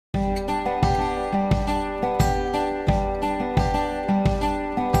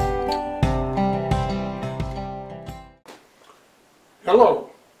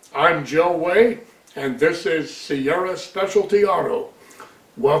Hello, I'm Joe Way, and this is Sierra Specialty Auto.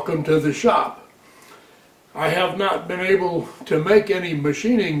 Welcome to the shop. I have not been able to make any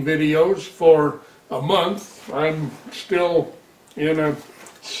machining videos for a month. I'm still in a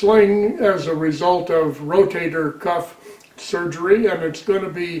sling as a result of rotator cuff surgery, and it's going to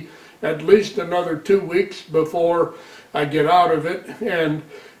be at least another 2 weeks before I get out of it and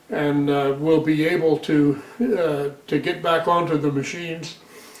we'll be able to get back onto the machines.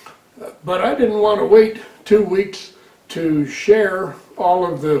 But I didn't want to wait 2 weeks to share all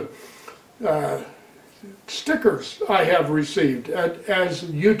of the stickers I have received. As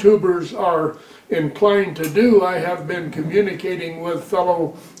YouTubers are inclined to do, I have been communicating with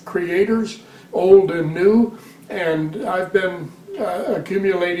fellow creators, old and new, and I've been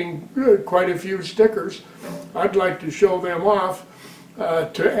accumulating quite a few stickers. I'd like to show them off.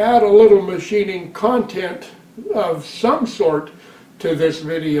 To add a little machining content of some sort to this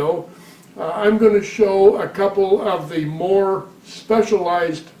video, I'm going to show a couple of the more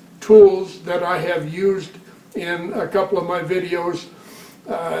specialized tools that I have used in a couple of my videos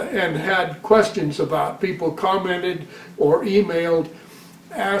and had questions about. People commented or emailed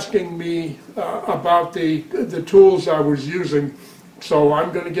asking me about the tools I was using. So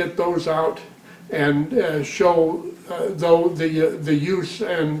I'm going to get those out and show the use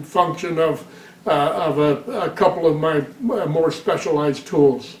and function of a couple of my more specialized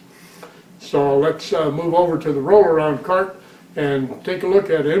tools. So let's move over to the roll-around cart and take a look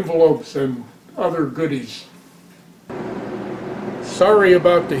at envelopes and other goodies. Sorry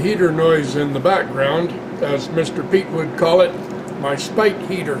about the heater noise in the background. As Mr. Pete would call it, my spike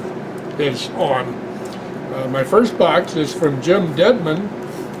heater is on. My first box is from Jim Deadman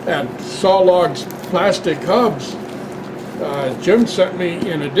at Sawlogs Plastic Hubs. Jim sent me,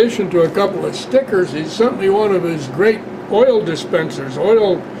 in addition to a couple of stickers, he sent me one of his great oil dispensers,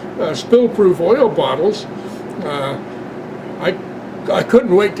 spill-proof oil bottles. I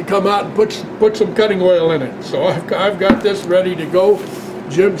couldn't wait to come out and put some cutting oil in it. So I've got this ready to go.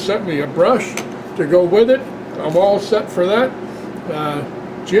 Jim sent me a brush to go with it. I'm all set for that.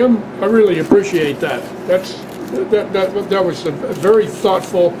 Jim, I really appreciate that. That was very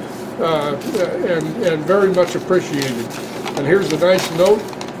thoughtful and very much appreciated. And here's a nice note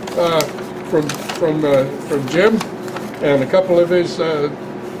from Jim and a couple of his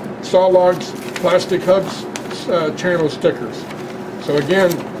Sawlogs Plastic Hubs channel stickers. So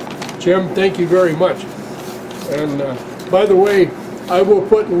again, Jim, thank you very much. And by the way, I will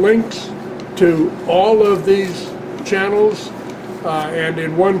put links to all of these channels and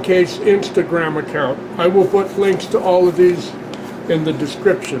in one case Instagram account. I will put links to all of these in the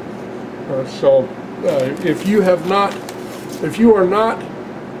description. So if you are not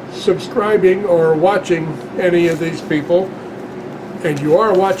subscribing or watching any of these people, and you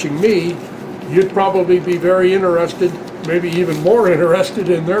are watching me, you'd probably be very interested, maybe even more interested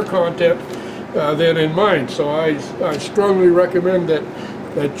in their content than in mine. So I strongly recommend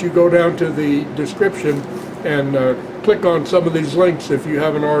that you go down to the description and click on some of these links if you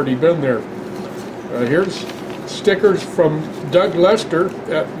haven't already been there. Here's stickers from Doug Lester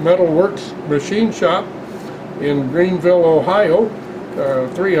at Metalworks Machine Shop in Greenville, Ohio.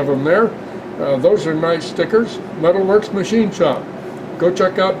 3 of them there. Those are nice stickers. Metalworks Machine Shop. Go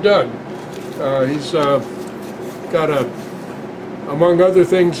check out Doug. He's got among other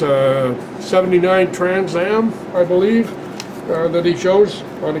things, 79 Trans Am, I believe, that he shows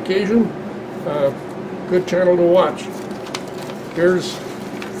on occasion. Good channel to watch. Here's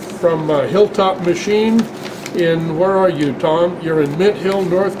from Hilltop Machine in, where are you, Tom? You're in Mint Hill,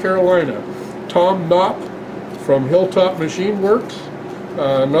 North Carolina. Tom Knopp from Hilltop Machineworks.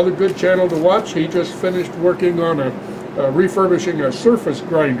 Another good channel to watch. He just finished working on refurbishing a surface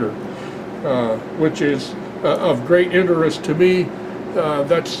grinder, which is of great interest to me.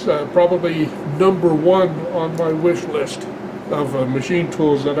 That's probably #1 on my wish list of machine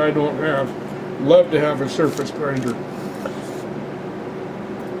tools that I don't have. Love to have a surface grinder.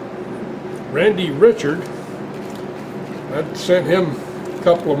 Randy Richard, I sent him a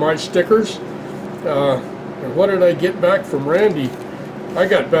couple of my stickers. And what did I get back from Randy? I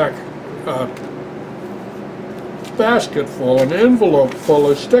got back a basket full, an envelope full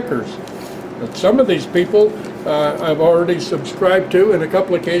of stickers. But some of these people I've already subscribed to. In a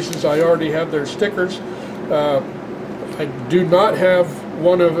couple of cases I already have their stickers. I do not have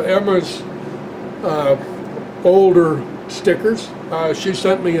one of Emma's older stickers. She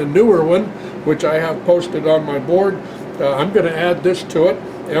sent me a newer one, which I have posted on my board. I'm going to add this to it.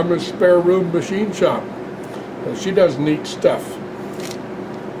 Emma's Spareroom Machine Shop. She does neat stuff.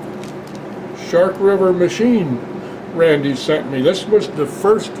 Shark River Machine Randy sent me. This was the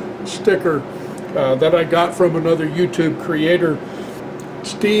first sticker that I got from another YouTube creator,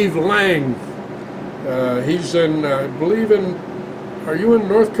 Steve Lang. He's in, I believe in, are you in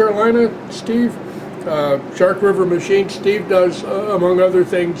North Carolina, Steve? Shark River Machine. Steve does, among other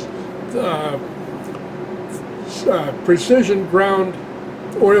things, precision ground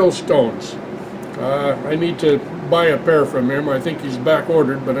oil stones. I need to buy a pair from him. I think he's back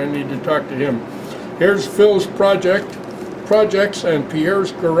ordered, but I need to talk to him. Here's Phil's projects and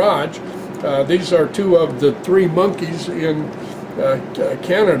Pierre's garage. These are two of the three monkeys in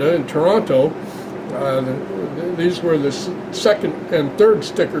Canada, in Toronto. These were the second and third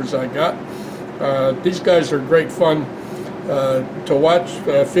stickers I got. These guys are great fun to watch.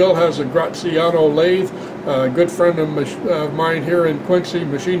 Phil has a Graziano lathe. A good friend of mine here in Quincy,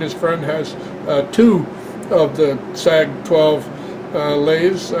 machinist friend, has two of the SAG 12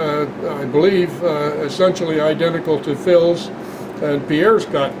 lathes, I believe, essentially identical to Phil's. And Pierre's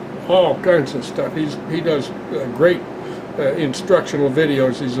got all kinds of stuff. He does great instructional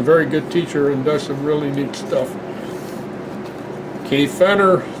videos. He's a very good teacher and does some really neat stuff. Keith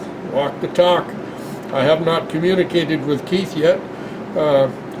Fenner, walk the talk. I have not communicated with Keith yet.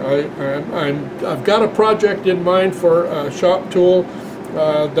 I've got a project in mind for a shop tool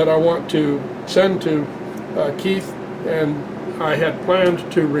that I want to send to Keith, and I had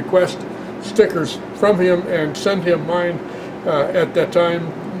planned to request stickers from him and send him mine at that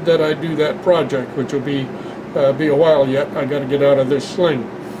time that I do that project, which will be a while yet. I got to get out of this sling.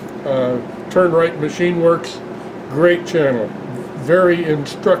 TurnWright Machineworks, great channel, very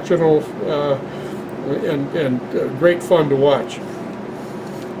instructional and great fun to watch.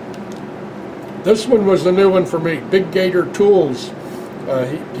 This one was a new one for me. Big Gator Tools.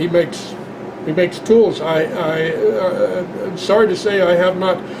 He makes tools. I'm sorry to say I have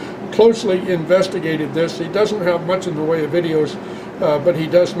not closely investigated this. He doesn't have much in the way of videos, but he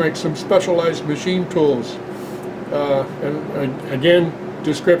does make some specialized machine tools. And again,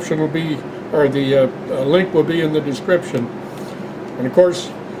 description will be, or the link will be in the description. And of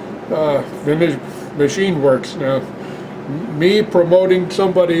course, Machineworks. Now, me promoting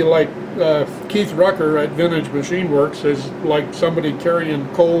somebody like Keith Rucker at Vintage Machineworks is like somebody carrying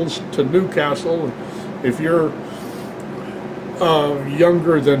coals to Newcastle. If you're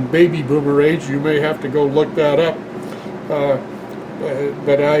younger than baby boomer age, you may have to go look that up.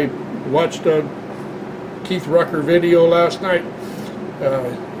 But I watched a Keith Rucker video last night.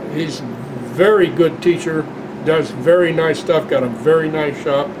 He's a very good teacher, does very nice stuff, got a very nice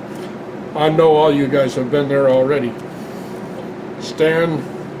shop. I know all you guys have been there already. Stan,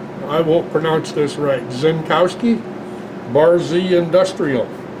 I won't pronounce this right, Zinkowski, Bar Z Industrial,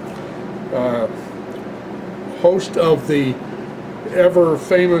 host of the ever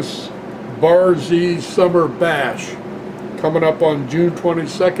famous Bar Z Summer Bash, coming up on June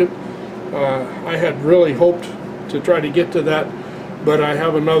 22nd. I had really hoped to try to get to that, but I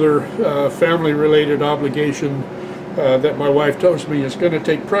have another family-related obligation that my wife tells me is going to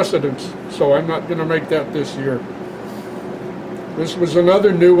take precedence, so I'm not going to make that this year. This was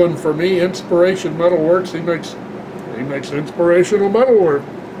another new one for me, Inspiration Metalworks. He makes inspirational metalwork.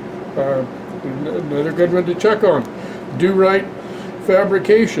 Another good one to check on. DoRite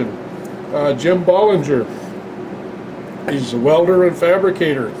Fabrication. Jim Bollinger. He's a welder and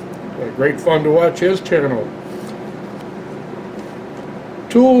fabricator. Great fun to watch his channel.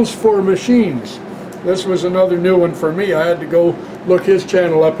 Tools for Machines. This was another new one for me. I had to go look his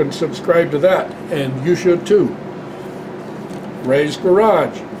channel up and subscribe to that, and you should too. Ray's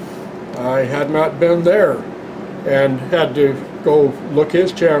Garage. I had not been there and had to go look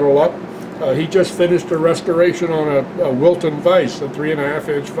his channel up. He just finished a restoration on a Wilton vise, a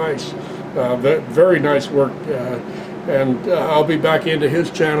 3.5-inch vise. Very nice work, and I'll be back into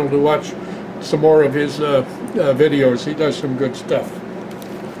his channel to watch some more of his videos. He does some good stuff.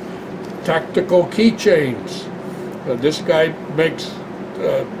 Tactical Keychains. This guy makes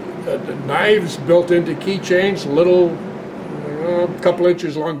knives built into keychains, little, a couple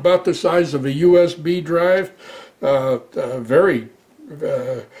inches long, about the size of a USB drive. Very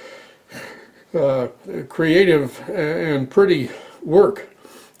creative and pretty work.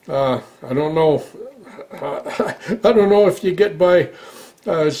 I don't know if you get by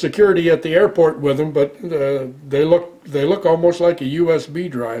security at the airport with them, but they look almost like a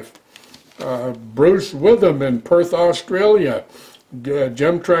USB drive. Bruce Witham in Perth, Australia.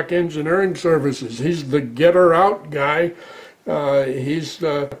 Gemtrack Engineering Services. He's the Get Her Out guy. He's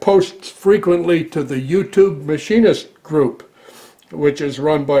posts frequently to the YouTube Machinist group, which is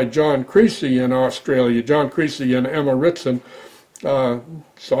run by John Creasy in Australia. John Creasy and Emma Ritson.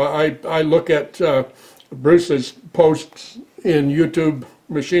 So I look at Bruce's posts in YouTube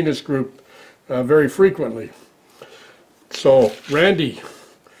Machinist Group very frequently. So Randy,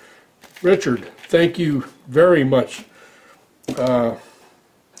 Richard, thank you very much.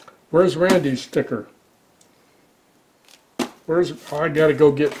 Where's Randy's sticker? Where's, oh, I gotta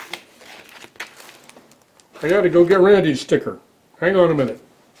go get Randy's sticker. Hang on a minute.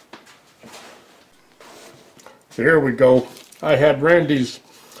 Here we go. I had Randy's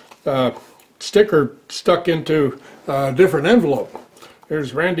sticker stuck into a different envelope.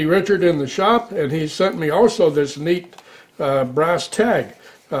 There's Randy Richard in the shop, and he sent me also this neat brass tag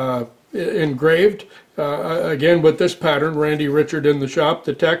engraved, again with this pattern, Randy Richard in the shop,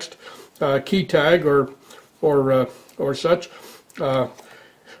 the text, key tag or such.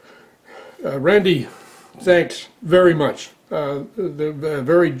 Randy, thanks very much.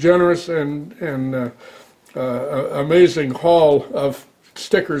 Very generous and amazing haul of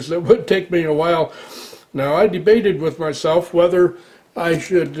stickers that would take me a while. Now, I debated with myself whether I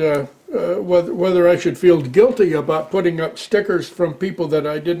should whether I should feel guilty about putting up stickers from people that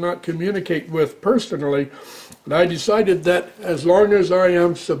I did not communicate with personally. And I decided that as long as I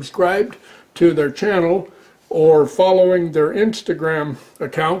am subscribed to their channel or following their Instagram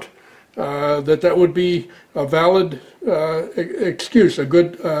account, that would be a valid excuse, a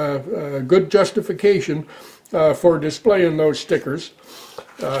good justification for displaying those stickers.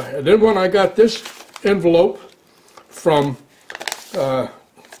 And then when I got this envelope from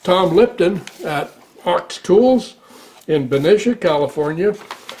Tom Lipton at Ox Tools in Benicia, California,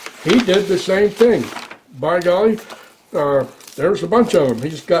 he did the same thing. By golly, there's a bunch of them.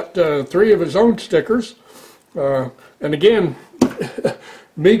 He's got 3 of his own stickers. And again,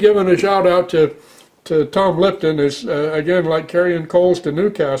 me giving a shout out to Tom Lipton is again like carrying coals to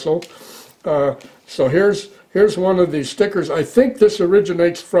Newcastle. So here's one of these stickers. I think this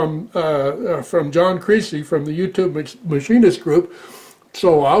originates from John Creasy from the YouTube Machinist Group.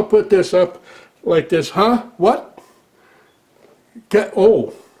 So I'll put this up like this. Huh? What?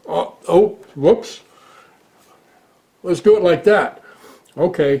 Oh, whoops. Let's do it like that.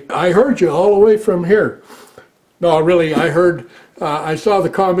 Okay. I heard you all the way from here. No, really, I heard, I saw the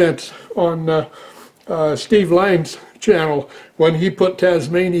comments on Steve Lang's channel when he put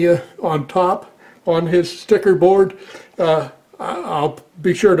Tasmania on top on his sticker board. I'll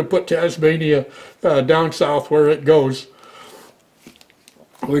be sure to put Tasmania down south where it goes.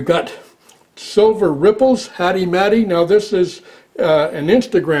 We've got Silver Ripples, Hattie Matty. Now this is an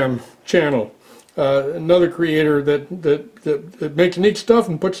Instagram channel. Another creator that makes neat stuff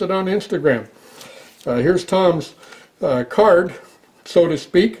and puts it on Instagram. Here's Tom's card, so to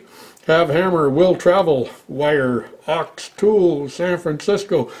speak. Have Hammer, Will Travel, Wire, Ox Tools, San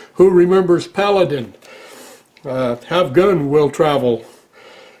Francisco. Who remembers Paladin? Have Gun, Will Travel.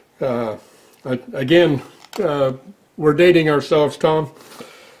 Again, we're dating ourselves, Tom.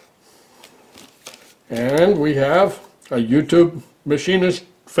 And we have a YouTube Machinist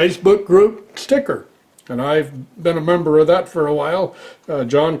Facebook group sticker. And I've been a member of that for a while.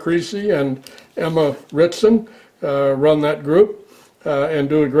 John Creasy and Emma Ritson run that group and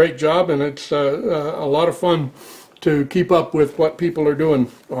do a great job. And it's a lot of fun to keep up with what people are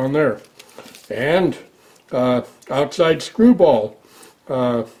doing on there. And outside Screwball.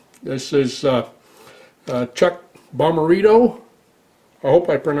 This is Chuck Bomarito. I hope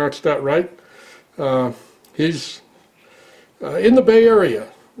I pronounced that right. He's in the Bay Area.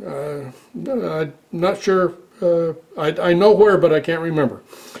 I'm not sure, I know where, but I can't remember.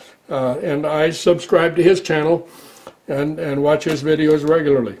 And I subscribe to his channel and watch his videos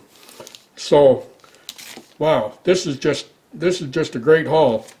regularly. So, wow, this is just a great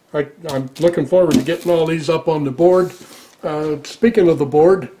haul. I'm looking forward to getting all these up on the board. Speaking of the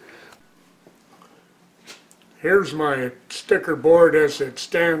board, here's my sticker board as it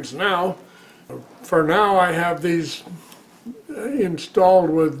stands now. For now, I have these installed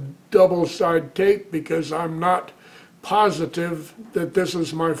with double-side tape because I'm not positive that this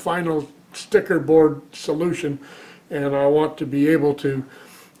is my final sticker board solution, and I want to be able to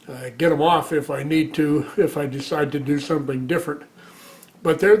get them off if I need to, if I decide to do something different.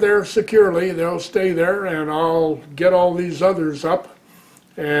 But they're there securely, they'll stay there, and I'll get all these others up,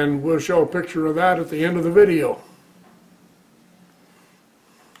 and we'll show a picture of that at the end of the video.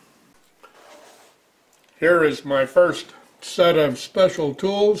 Here is my first set of special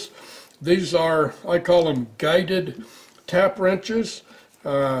tools. These are, I call them guided tap wrenches.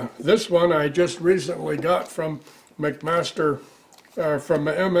 This one I just recently got from McMaster, from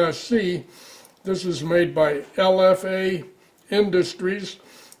MSC. This is made by LFA Industries.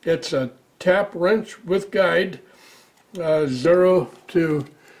 It's a tap wrench with guide, 0 to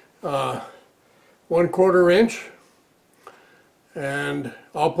 1/4 inch, and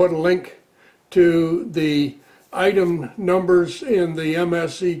I'll put a link to the item numbers in the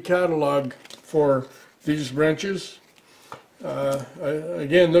MSC catalog for these wrenches.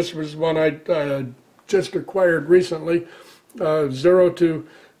 Again, this was one I just acquired recently, 0 to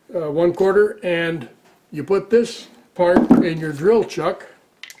 1/4, and you put this part in your drill chuck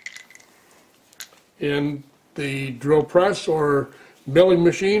in the drill press or milling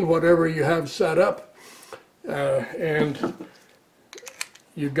machine, whatever you have set up, and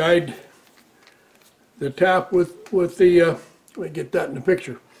you guide the tap with the, let me get that in the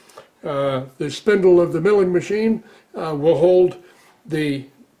picture. The spindle of the milling machine will hold the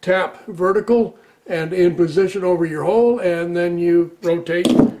tap vertical and in position over your hole, and then you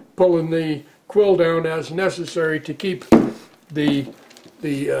rotate, pulling the quill down as necessary to keep the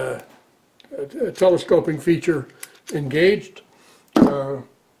telescoping feature engaged.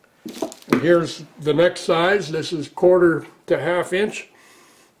 And here's the next size. This is 1/4 to 1/2 inch.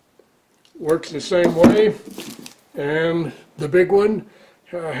 Works the same way. And the big one,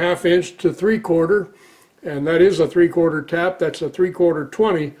 1/2 inch to 3/4, and that is a 3/4 tap. That's a 3/4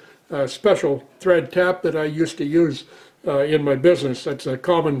 20 special thread tap that I used to use in my business. That's a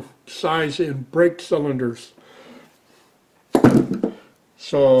common size in brake cylinders.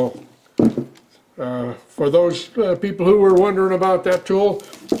 So for those people who were wondering about that tool,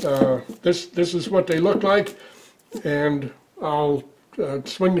 this is what they look like, and I'll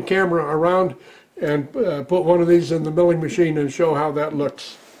swing the camera around and put one of these in the milling machine and show how that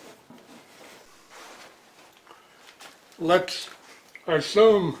looks. Let's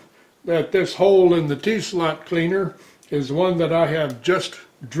assume that this hole in the T-slot cleaner is one that I have just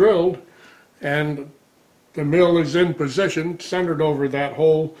drilled, and the mill is in position, centered over that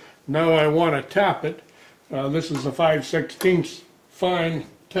hole. Now I want to tap it. This is a 5/16 fine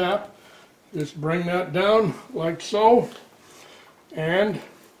tap. Just bring that down like so, and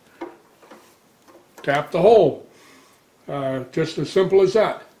tap the hole. Just as simple as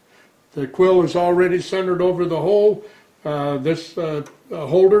that. The quill is already centered over the hole. This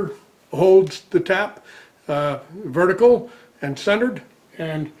holder holds the tap vertical and centered,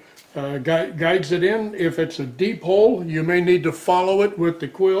 and guides it in. If it's a deep hole, you may need to follow it with the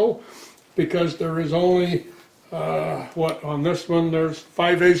quill, because there is only on this one there's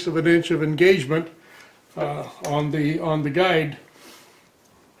 5/8 of an inch of engagement on the guide.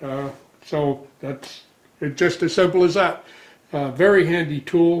 So that's just as simple as that. Very handy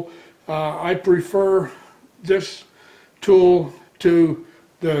tool. I prefer this tool to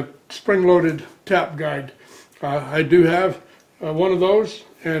the spring-loaded tap guide. I do have one of those,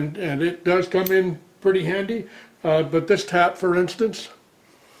 and it does come in pretty handy. But this tap, for instance,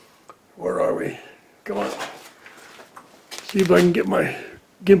 where are we? Come on. See if I can get my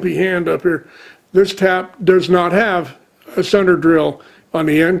gimpy hand up here. This tap does not have a center drill on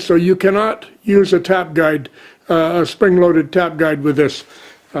the end, so you cannot use a tap guide, a spring-loaded tap guide with this.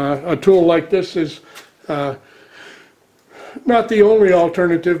 A tool like this is not the only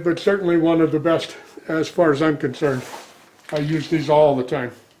alternative, but certainly one of the best as far as I'm concerned. I use these all the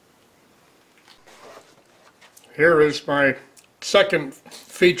time. Here is my second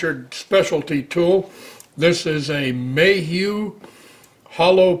featured specialty tool. This is a Mayhew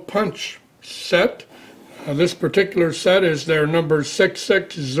hollow punch set. This particular set is their number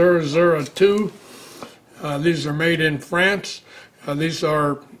 66002. These are made in France. These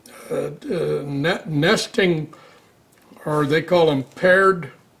are nesting, or they call them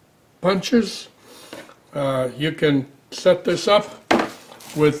paired punches. You can set this up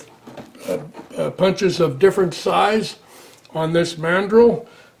with punches of different size on this mandrel.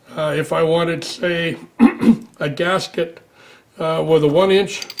 If I wanted, say, a gasket with a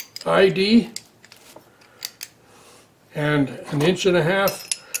 1-inch ID and an 1.5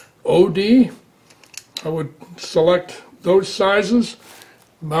 OD, I would select those sizes,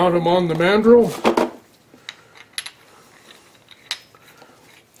 mount them on the mandrel,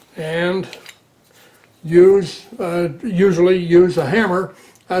 and usually use a hammer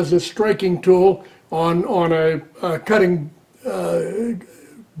as a striking tool on a cutting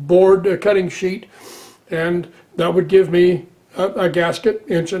board, a cutting sheet, and that would give me a gasket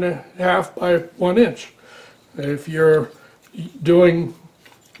 1.5 by 1 inch. If you're doing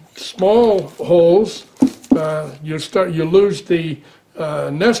small holes, you lose the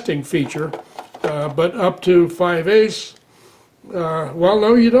nesting feature, but up to 5/8, well,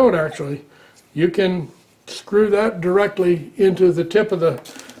 no, you don't actually. You can screw that directly into the tip of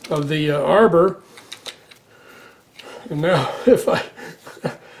the arbor. And now, if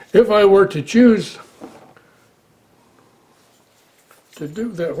I were to choose to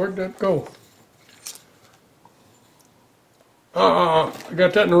do that, where'd that go? I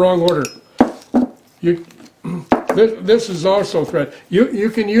got that in the wrong order. This is also thread. You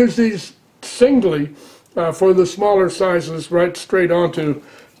can use these singly for the smaller sizes right straight onto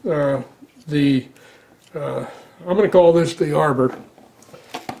I'm going to call this the arbor.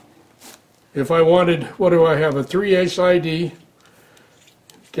 If I wanted, what do I have, a 3/8 ID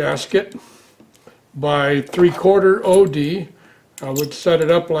gasket by 3/4 OD, I would set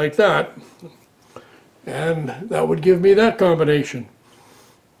it up like that, and that would give me that combination.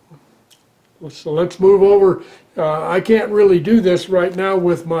 So let's move over. I can't really do this right now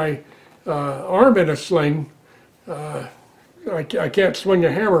with my arm in a sling. I can't swing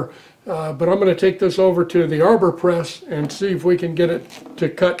a hammer, but I'm going to take this over to the arbor press and see if we can get it to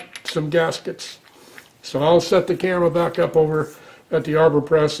cut some gaskets. So I'll set the camera back up over at the arbor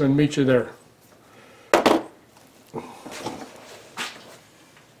press and meet you there.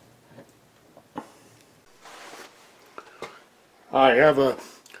 I have a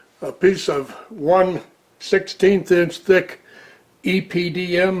piece of 1/16 inch thick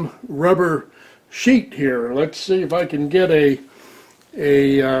EPDM rubber sheet here. Let's see if I can get a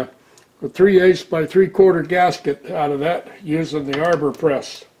 3/8 by 3/4 gasket out of that using the arbor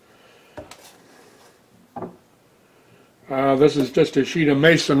press. This is just a sheet of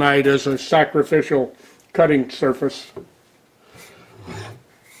masonite as a sacrificial cutting surface.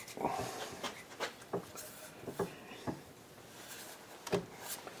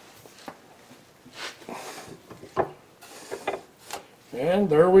 And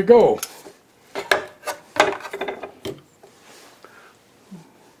there we go.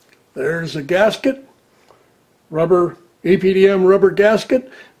 There's a gasket, rubber, EPDM rubber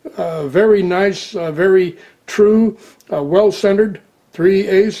gasket, very nice, very true, well-centered,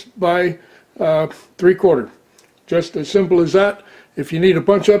 3/8 by 3/4. Just as simple as that. If you need a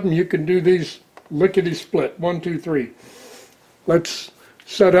bunch of them, you can do these lickety-split, 1, 2, 3. Let's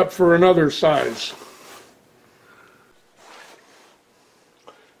set up for another size.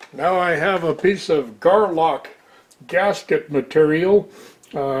 Now I have a piece of Garlock gasket material,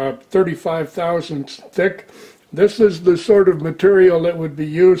 35 thousandths thick. This is the sort of material that would be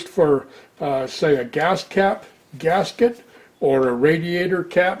used for, say, a gas cap gasket or a radiator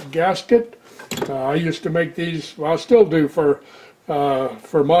cap gasket. I used to make these, well, I still do, for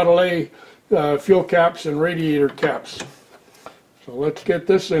Model A fuel caps and radiator caps. So let's get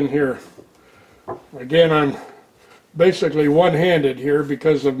this in here. Again, I'm basically one-handed here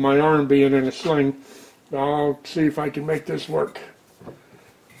because of my arm being in a sling. I'll see if I can make this work.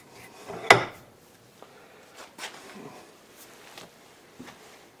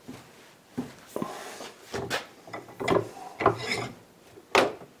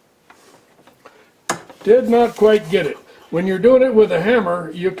 Did not quite get it. When you're doing it with a hammer,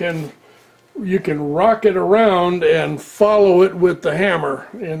 you can rock it around and follow it with the hammer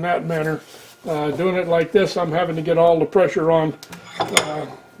in that manner. Doing it like this, I'm having to get all the pressure on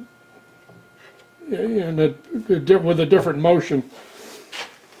with a different motion.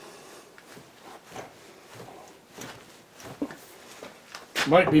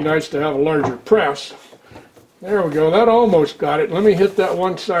 Might be nice to have a larger press. There we go, that almost got it. Let me hit that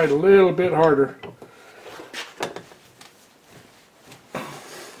one side a little bit harder.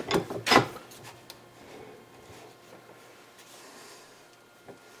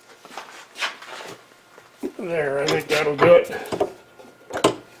 There, I think that'll do it.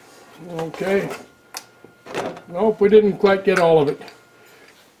 Okay. Nope, we didn't quite get all of it.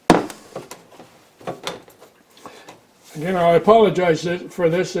 Again, I apologize for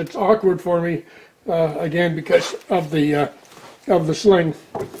this. It's awkward for me, again, because of the sling.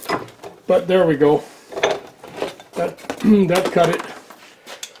 But there we go. That cut it.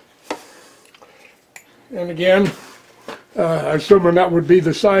 And again, assuming that would be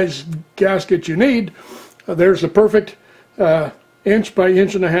the size gasket you need, there's a perfect 1 by 1.5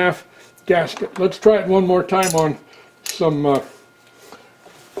 inch gasket. Let's try it one more time on some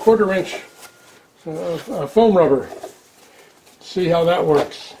 1/4 inch foam rubber. See how that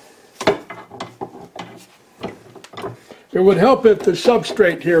works. It would help if the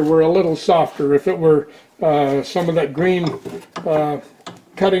substrate here were a little softer, if it were some of that green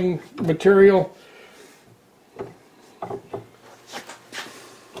cutting material.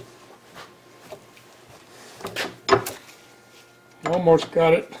 Almost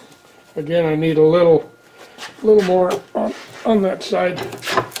got it. Again, I need a little more on that side.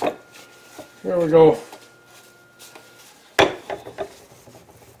 There we go.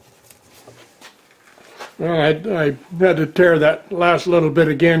 Well, I had to tear that last little bit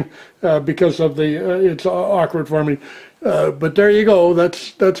again because of the it's awkward for me. But there you go.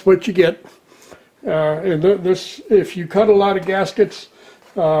 That's what you get. And this, if you cut a lot of gaskets,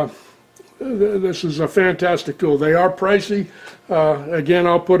 this is a fantastic tool. They are pricey. Again,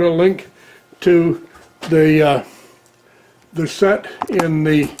 I'll put a link to the set in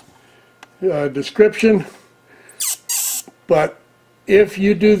the description. But if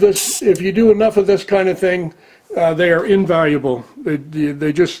you do this, if you do enough of this kind of thing, they are invaluable.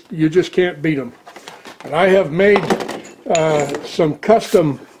 You just can't beat them. And I have made some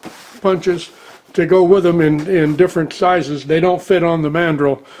custom punches to go with them in different sizes. They don't fit on the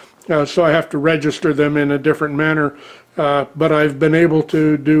mandrel, so I have to register them in a different manner. But I've been able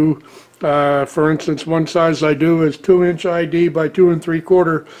to do, for instance, one size I do is 2-inch ID by 2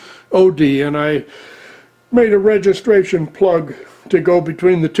 3/4 OD, and I made a registration plug to go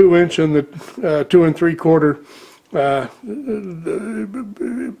between the 2-inch and the 2 3/4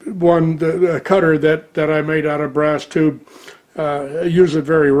 one, the cutter that I made out of brass tube. I use it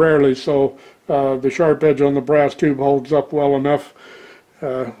very rarely, so the sharp edge on the brass tube holds up well enough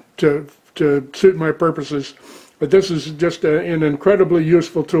to suit my purposes. But this is just an incredibly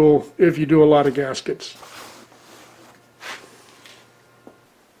useful tool if you do a lot of gaskets.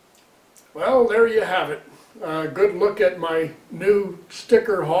 Well, there you have it. A good look at my new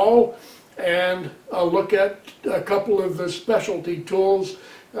sticker haul, and a look at a couple of the specialty tools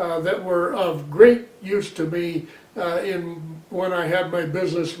that were of great use to me when I had my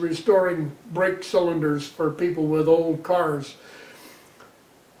business restoring brake cylinders for people with old cars.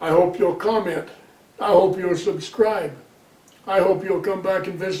 I hope you'll comment. I hope you'll subscribe. I hope you'll come back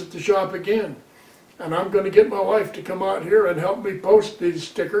and visit the shop again. And I'm going to get my wife to come out here and help me post these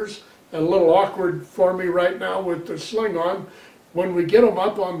stickers. A little awkward for me right now with the sling on. When we get them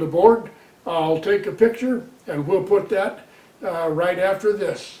up on the board, I'll take a picture and we'll put that right after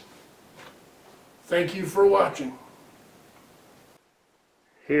this. Thank you for watching.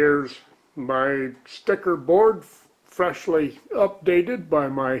 Here's my sticker board, freshly updated by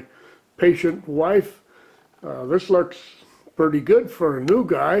my patient wife. This looks pretty good for a new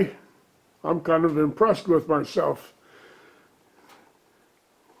guy. I'm kind of impressed with myself.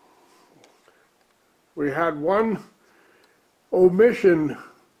 We had one omission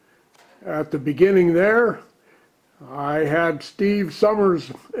at the beginning there. I had Steve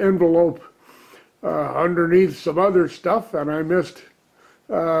Summers' envelope underneath some other stuff, and I missed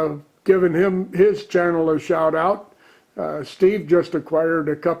giving him his channel a shout out. Steve just acquired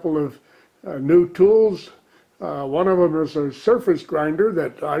a couple of new tools. One of them is a surface grinder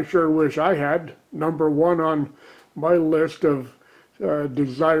that I sure wish I had. #1 on my list of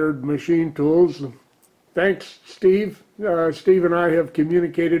desired machine tools. Thanks, Steve. Steve and I have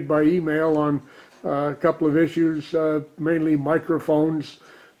communicated by email on a couple of issues, mainly microphones.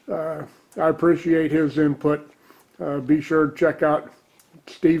 I appreciate his input. Be sure to check out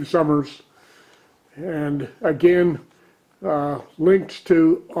Steve Summers. And again, links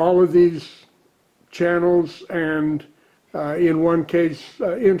to all of these channels and in one case,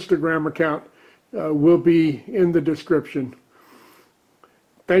 Instagram account will be in the description.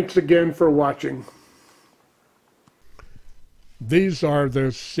 Thanks again for watching. These are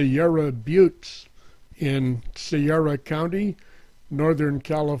the Sierra Buttes in Sierra County, Northern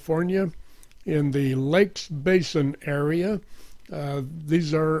California, in the Lakes Basin area.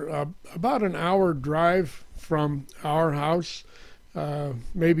 These are about an hour drive from our house,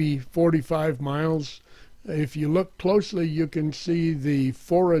 maybe 45 miles. If you look closely, you can see the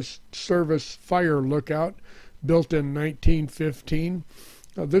Forest Service fire lookout, built in 1915.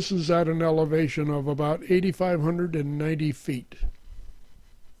 This is at an elevation of about 8,590 feet.